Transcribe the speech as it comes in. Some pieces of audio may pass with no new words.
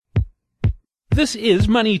This is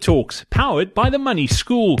Money Talks, powered by the Money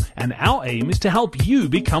School, and our aim is to help you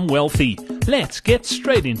become wealthy. Let's get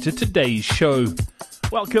straight into today's show.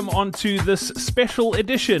 Welcome on to this special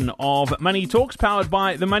edition of Money Talks, powered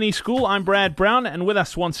by the Money School. I'm Brad Brown, and with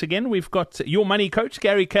us once again, we've got your money coach,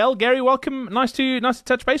 Gary Kale. Gary, welcome. Nice to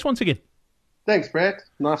touch base once again. Thanks, Brad.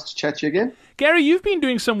 Nice to chat to you again. Gary, you've been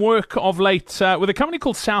doing some work of late with a company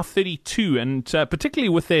called South32, and particularly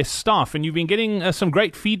with their staff, and you've been getting some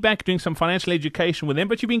great feedback, doing some financial education with them,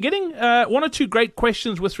 but you've been getting one or two great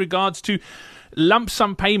questions with regards to lump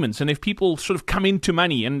sum payments, and if people sort of come into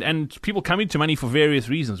money, and people come into money for various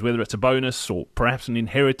reasons, whether it's a bonus or perhaps an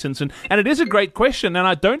inheritance, and it is a great question, and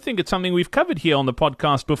I don't think it's something we've covered here on the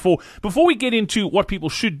podcast before. Before we get into what people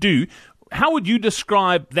should do, how would you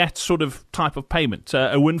describe that sort of type of payment,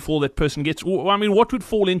 a windfall that person gets? I mean, what would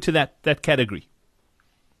fall into that category?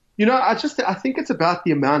 You know, I think it's about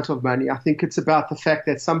the amount of money. I think it's about the fact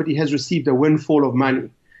that somebody has received a windfall of money,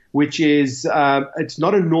 which is it's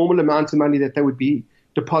not a normal amount of money that they would be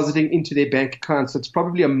depositing into their bank accounts. It's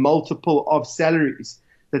probably a multiple of salaries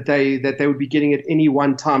that they would be getting at any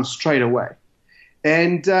one time straight away.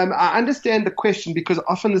 And I understand the question because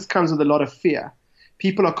often this comes with a lot of fear.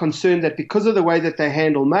 People are concerned that because of the way that they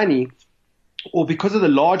handle money or because of the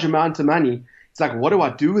large amount of money, it's like, what do I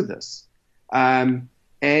do with this? And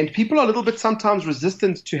people are a little bit sometimes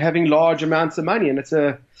resistant to having large amounts of money. And it's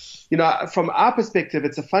from our perspective,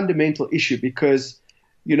 it's a fundamental issue because,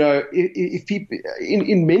 if people,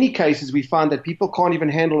 in many cases, we find that people can't even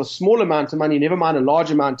handle a small amount of money, never mind a large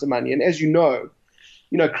amount of money. And as you know,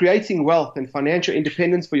 creating wealth and financial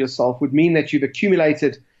independence for yourself would mean that you've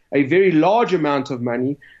accumulated a very large amount of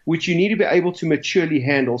money, which you need to be able to maturely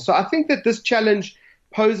handle. So I think that this challenge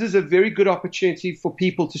poses a very good opportunity for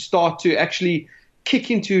people to start to actually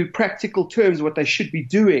kick into practical terms what they should be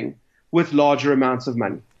doing with larger amounts of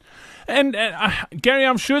money. And Gary,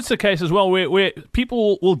 I'm sure it's the case as well where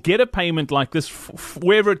people will get a payment like this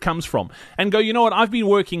wherever it comes from and go, you know what, I've been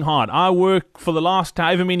working hard. I work for the last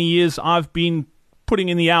however many years I've been putting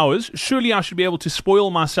in the hours. Surely I should be able to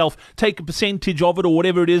spoil myself, take a percentage of it or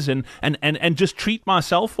whatever it is and just treat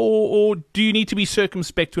myself, or do you need to be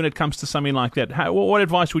circumspect when it comes to something like that? What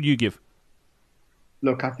advice would you give?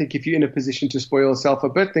 Look, I think if you're in a position to spoil yourself a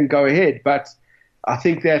bit, then go ahead. But I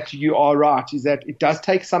think that you are right, is that it does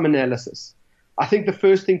take some analysis. I think the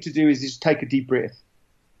first thing to do is just take a deep breath.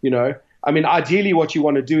 Ideally what you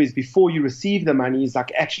want to do is before you receive the money is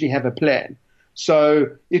like actually have a plan. So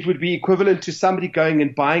it would be equivalent to somebody going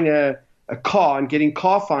and buying a car and getting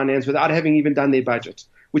car finance without having even done their budget,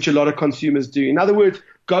 which a lot of consumers do. In other words,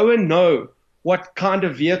 go and know what kind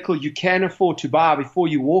of vehicle you can afford to buy before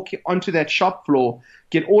you walk onto that shop floor,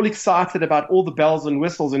 get all excited about all the bells and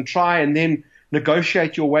whistles and try and then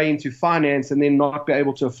negotiate your way into finance and then not be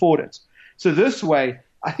able to afford it. So this way,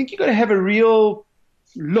 I think you've got to have a real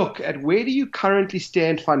look at where do you currently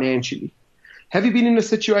stand financially. Have you been in a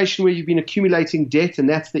situation where you've been accumulating debt and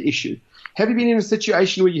that's the issue? Have you been in a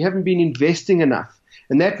situation where you haven't been investing enough?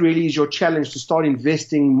 And that really is your challenge to start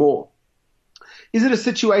investing more. Is it a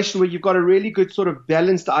situation where you've got a really good sort of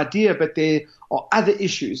balanced idea, but there are other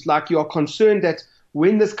issues, like you are concerned that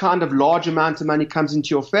when this kind of large amount of money comes into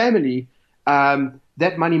your family,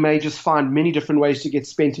 that money may just find many different ways to get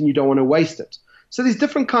spent and you don't want to waste it. So there's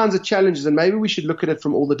different kinds of challenges, and maybe we should look at it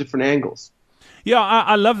from all the different angles. Yeah,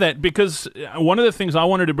 I love that, because one of the things I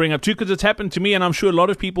wanted to bring up too, because it's happened to me, and I'm sure a lot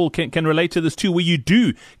of people can relate to this too, where you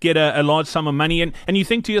do get a large sum of money and you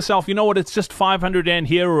think to yourself, you know what, it's just 500 Rand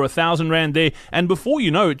here or 1,000 Rand there, and before you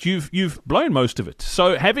know it, you've blown most of it.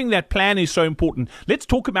 So having that plan is so important. Let's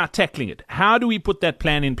talk about tackling it. How do we put that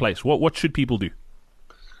plan in place? What should people do?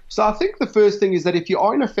 So I think the first thing is that if you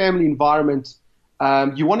are in a family environment,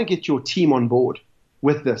 you want to get your team on board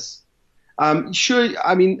with this.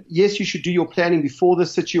 Yes, you should do your planning before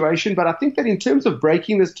this situation, but I think that in terms of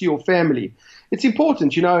breaking this to your family, it's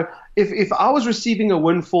important. If I was receiving a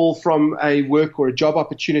windfall from a work or a job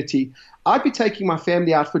opportunity, I'd be taking my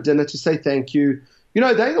family out for dinner to say thank you.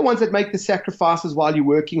 They're the ones that make the sacrifices while you're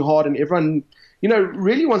working hard, and everyone,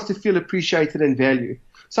 really wants to feel appreciated and valued.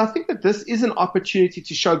 So I think that this is an opportunity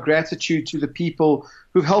to show gratitude to the people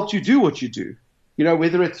who've helped you do what you do.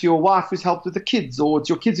 Whether it's your wife who's helped with the kids, or it's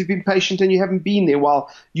your kids who've been patient and you haven't been there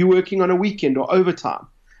while you're working on a weekend or overtime.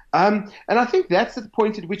 And I think that's the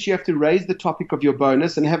point at which you have to raise the topic of your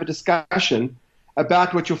bonus and have a discussion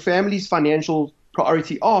about what your family's financial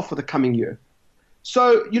priority are for the coming year.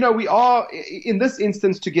 So, we are, in this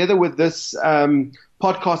instance, together with this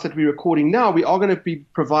podcast that we're recording now, we are going to be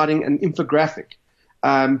providing an infographic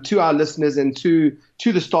to our listeners and to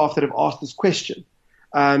the staff that have asked this question.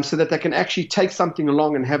 so that they can actually take something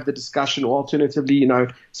along and have the discussion, or alternatively,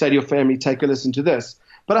 say to your family, take a listen to this.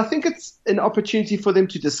 But I think it's an opportunity for them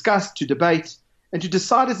to discuss, to debate, and to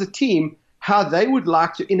decide as a team how they would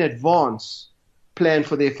like to, in advance, plan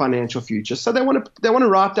for their financial future. So they want to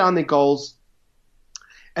write down their goals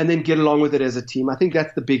and then get along with it as a team. I think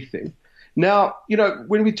that's the big thing. Now,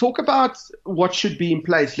 when we talk about what should be in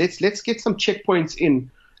place, let's get some checkpoints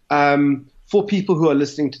in for people who are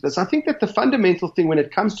listening to this. I think that the fundamental thing when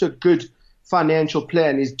it comes to a good financial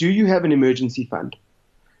plan is, do you have an emergency fund?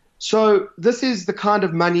 So this is the kind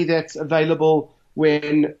of money that's available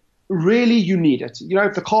when really you need it.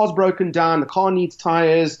 If the car's broken down, the car needs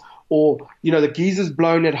tires, or, the geezer's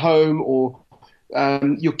blown at home, or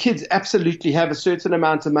your kids absolutely have a certain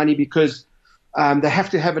amount of money because they have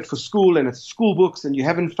to have it for school and it's school books and you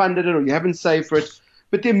haven't funded it or you haven't saved for it.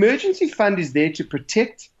 But the emergency fund is there to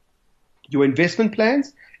protect your investment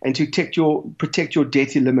plans and to protect your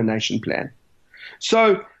debt elimination plan.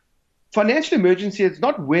 So financial emergency, it's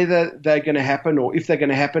not whether they're going to happen or if they're going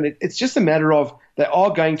to happen. It's just a matter of they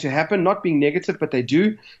are going to happen, not being negative, but they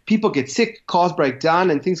do. People get sick, cars break down,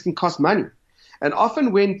 and things can cost money. And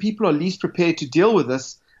often when people are least prepared to deal with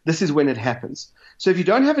this is when it happens. So if you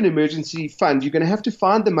don't have an emergency fund, you're going to have to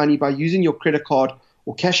find the money by using your credit card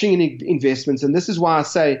or cashing in investments. And this is why I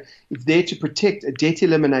say it's there to protect a debt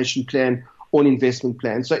elimination plan or an investment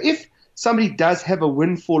plan. So if somebody does have a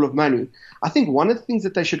windfall of money, I think one of the things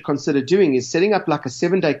that they should consider doing is setting up like a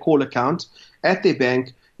 7-day call account at their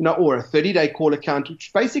bank, or a 30-day call account,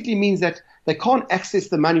 which basically means that they can't access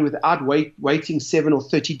the money without waiting 7 or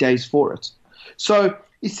 30 days for it. So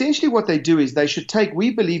essentially what they do is we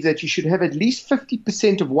believe that you should have at least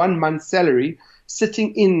 50% of 1 month's salary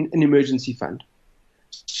sitting in an emergency fund.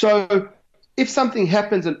 So if something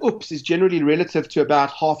happens, and oops is generally relative to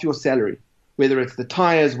about half your salary, whether it's the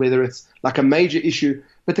tires, whether it's like a major issue.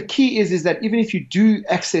 But the key is that even if you do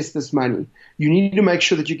access this money, you need to make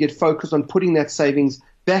sure that you get focused on putting that savings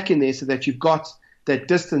back in there so that you've got that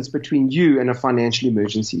distance between you and a financial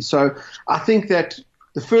emergency. So I think that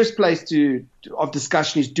the first place of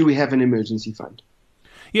discussion is, do we have an emergency fund?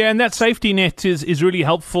 Yeah, and that safety net is really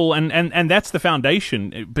helpful, and that's the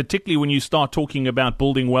foundation, particularly when you start talking about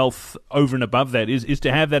building wealth over and above that, is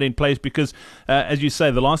to have that in place because, as you say,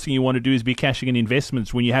 the last thing you want to do is be cashing in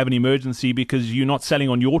investments when you have an emergency because you're not selling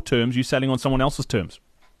on your terms, you're selling on someone else's terms.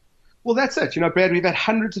 Well, that's it. Brad, we've had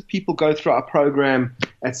hundreds of people go through our program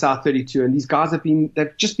at South 32, and these guys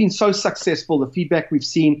they've just been so successful. The feedback we've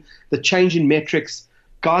seen, the change in metrics,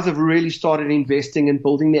 guys have really started investing and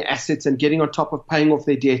building their assets and getting on top of paying off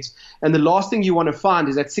their debt. And the last thing you want to find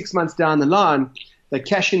is that 6 months down the line, they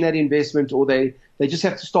cash in that investment, or they just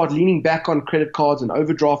have to start leaning back on credit cards and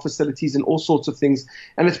overdraft facilities and all sorts of things.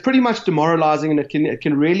 And it's pretty much demoralizing, and it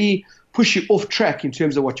can really push you off track in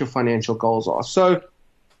terms of what your financial goals are. So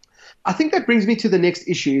I think that brings me to the next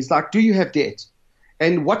issue is do you have debt?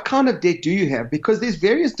 And what kind of debt do you have? Because there's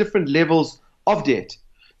various different levels of debt.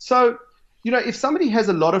 So, if somebody has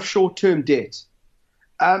a lot of short-term debt,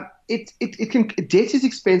 debt is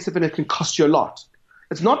expensive and it can cost you a lot.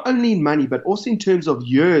 It's not only in money, but also in terms of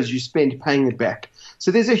years you spend paying it back. So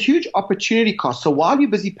there's a huge opportunity cost. So while you're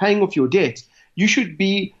busy paying off your debt, you should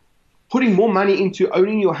be putting more money into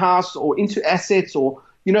owning your house or into assets or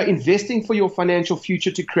investing for your financial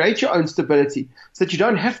future to create your own stability so that you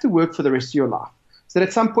don't have to work for the rest of your life. So that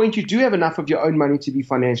at some point you do have enough of your own money to be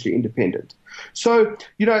financially independent. So,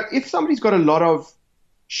 if somebody's got a lot of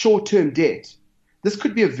short-term debt, this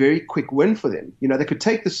could be a very quick win for them. They could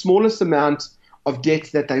take the smallest amount of debt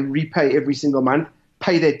that they repay every single month,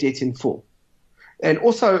 pay that debt in full. And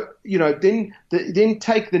also, then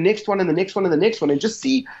take the next one and the next one and the next one and just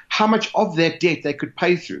see how much of that debt they could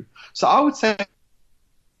pay through. So I would say,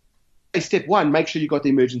 step one, make sure you got the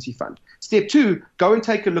emergency fund. Step two, go and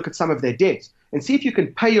take a look at some of their debt and see if you can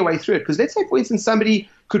pay your way through it. Because let's say, for instance, somebody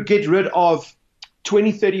could get rid of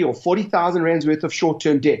 20, 30 or 40,000 rands worth of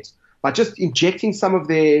short-term debt by just injecting some of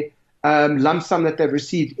their lump sum that they've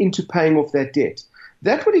received into paying off that debt.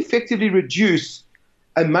 That would effectively reduce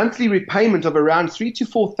a monthly repayment of around 3,000 to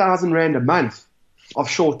 4,000 rand a month of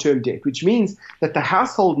short-term debt, which means that the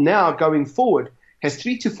household now going forward has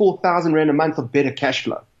 3,000 to 4,000 rand a month of better cash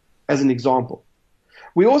flow, as an example.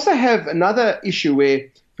 We also have another issue where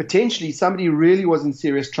potentially somebody really was in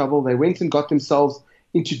serious trouble. They went and got themselves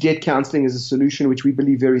into debt counseling as a solution, which we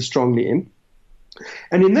believe very strongly in.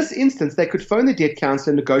 And in this instance, they could phone the debt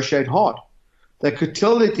counselor and negotiate hard. They could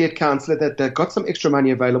tell the debt counselor that they've got some extra money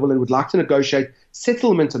available and would like to negotiate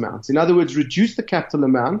settlement amounts. In other words, reduce the capital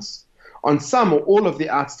amounts on some or all of the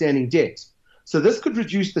outstanding debt. So this could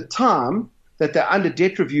reduce the time that they're under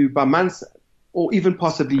debt review by months or even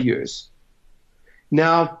possibly years.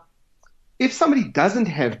 Now, if somebody doesn't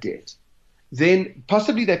have debt, then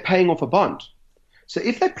possibly they're paying off a bond. So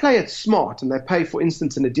if they play it smart and they pay, for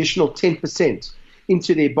instance, an additional 10%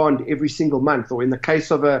 into their bond every single month, or in the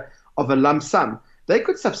case of a lump sum, they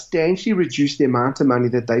could substantially reduce the amount of money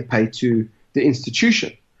that they pay to the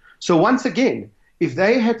institution. So once again, if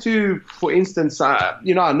they had to, for instance, I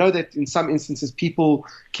know that in some instances people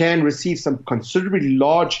can receive some considerably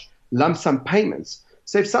large lump sum payments.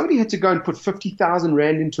 So if somebody had to go and put 50,000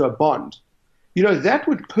 Rand into a bond, that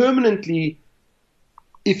would permanently,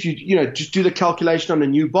 if you just do the calculation on a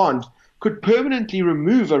new bond, could permanently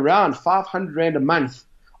remove around 500 Rand a month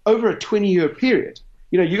over a 20-year period.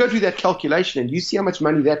 You go do that calculation and you see how much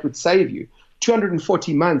money that would save you.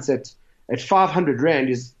 240 months at 500 Rand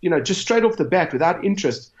is, just straight off the bat without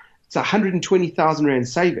interest, it's 120,000 Rand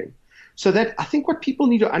saving. So that, I think what people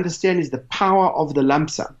need to understand is the power of the lump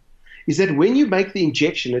sum, is that when you make the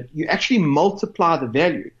injection, you actually multiply the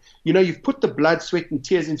value. You've put the blood, sweat, and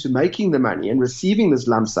tears into making the money and receiving this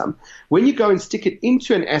lump sum. When you go and stick it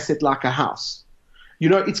into an asset like a house,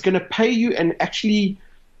 it's going to pay you and actually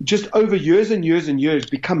just over years and years and years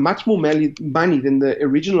become much more money than the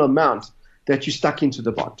original amount that you stuck into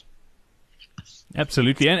the bond.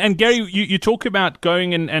 Absolutely. And Gary, you talk about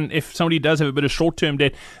going and if somebody does have a bit of short-term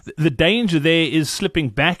debt, the danger there is slipping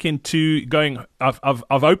back into going, I've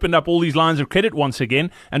opened up all these lines of credit once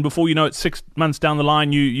again, and before you know it, 6 months down the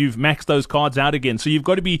line, you've maxed those cards out again. So you've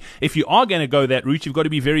got to be, if you are going to go that route, you've got to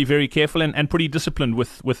be very, very careful and pretty disciplined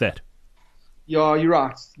with that. Yeah, you're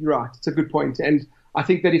right. It's a good point. And I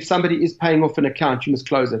think that if somebody is paying off an account, you must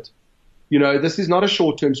close it. This is not a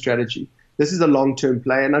short-term strategy. This is a long-term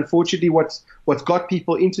play. And unfortunately, what's got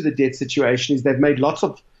people into the debt situation is they've made lots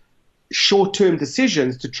of short-term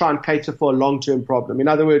decisions to try and cater for a long-term problem. In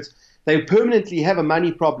other words, they permanently have a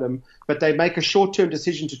money problem, but they make a short-term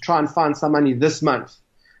decision to try and find some money this month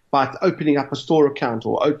by opening up a store account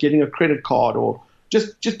or getting a credit card or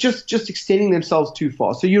just extending themselves too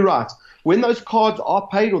far. So you're right. When those cards are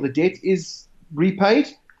paid or the debt is repaid,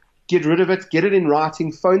 get rid of it, get it in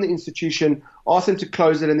writing, phone the institution, ask them to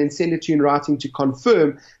close it, and then send it to you in writing to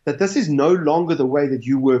confirm that this is no longer the way that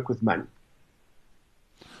you work with money.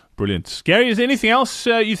 Brilliant. Gary, is there anything else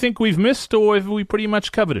you think we've missed, or have we pretty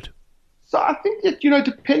much covered it? So I think that,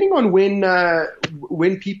 depending on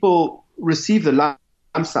when people receive the lump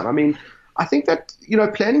sum, I think that,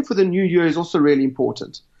 planning for the new year is also really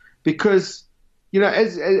important because,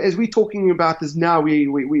 as we're talking about this now,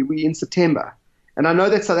 we in September. And I know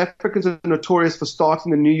that South Africans are notorious for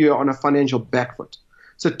starting the new year on a financial back foot.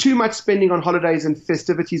 So too much spending on holidays and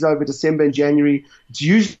festivities over December and January, it's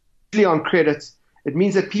usually on credit. It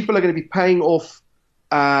means that people are going to be paying off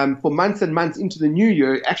for months and months into the new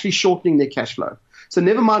year, actually shortening their cash flow. So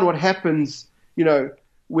never mind what happens,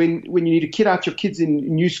 when you need to kit out your kids in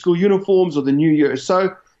new school uniforms or the new year.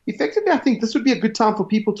 So effectively, I think this would be a good time for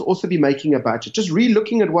people to also be making a budget, just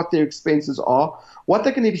re-looking at what their expenses are, what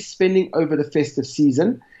they're going to be spending over the festive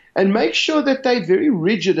season, and make sure that they're very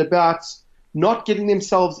rigid about not getting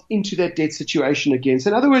themselves into that debt situation again. So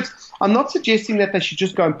in other words, I'm not suggesting that they should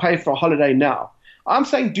just go and pay for a holiday now. I'm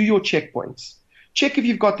saying do your checkpoints. Check if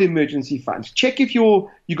you've got the emergency fund. Check if you've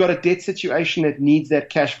got a debt situation that needs that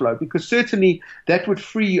cash flow, because certainly that would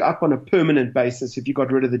free you up on a permanent basis if you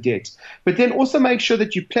got rid of the debt. But then also make sure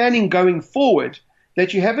that you're planning going forward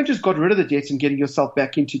that you haven't just got rid of the debt and getting yourself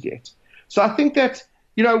back into debt. So I think that,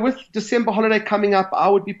 with December holiday coming up, I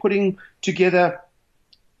would be putting together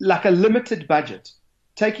like a limited budget,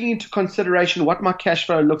 taking into consideration what my cash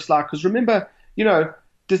flow looks like. Because remember,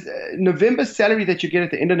 November's salary that you get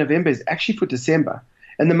at the end of November is actually for December.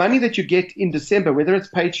 And the money that you get in December, whether it's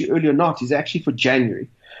paid to you early or not, is actually for January.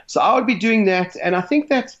 So I would be doing that. And I think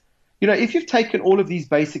that, if you've taken all of these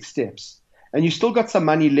basic steps and you still got some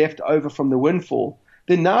money left over from the windfall,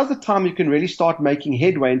 then now's the time you can really start making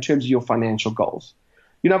headway in terms of your financial goals.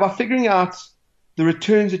 By figuring out the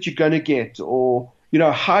returns that you're going to get or,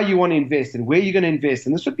 how you want to invest and where you're going to invest.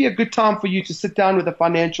 And this would be a good time for you to sit down with a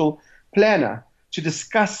financial planner to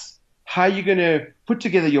discuss how you're going to put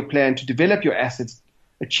together your plan to develop your assets,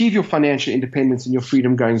 achieve your financial independence and your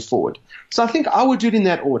freedom going forward. So I think I would do it in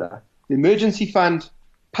that order. The emergency fund,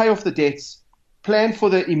 pay off the debts, plan for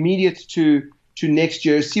the immediate to next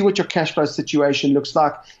year, see what your cash flow situation looks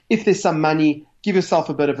like. If there's some money, give yourself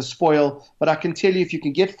a bit of a spoil. But I can tell you, if you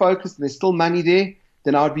can get focused and there's still money there,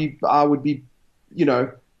 then I would be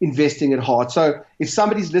investing it hard. So if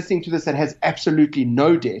somebody's listening to this that has absolutely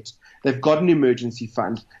no debt, they've got an emergency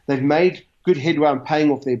fund, they've made good headway on paying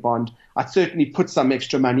off their bond, I'd certainly put some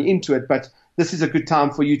extra money into it. But this is a good time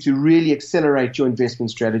for you to really accelerate your investment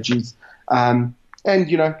strategies And, if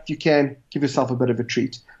you can, give yourself a bit of a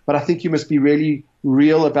treat. But I think you must be really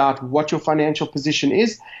real about what your financial position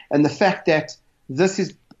is, and the fact that this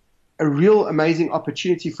is a real amazing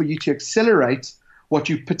opportunity for you to accelerate what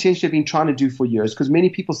you've potentially been trying to do for years, because many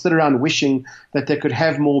people sit around wishing that they could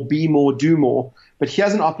have more, be more, do more. But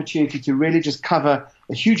here's an opportunity to really just cover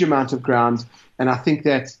a huge amount of ground. And I think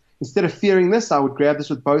that instead of fearing this, I would grab this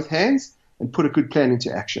with both hands and put a good plan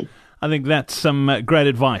into action. I think that's some great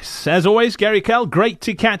advice. As always, Gary Kell, great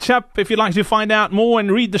to catch up. If you'd like to find out more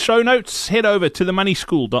and read the show notes, head over to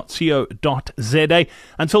themoneyschool.co.za.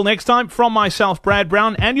 Until next time, from myself, Brad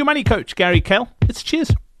Brown, and your money coach, Gary Kell, it's cheers.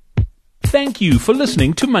 Thank you for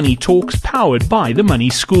listening to Money Talks, powered by The Money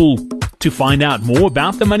School. To find out more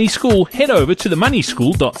about The Money School, head over to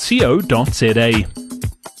themoneyschool.co.za.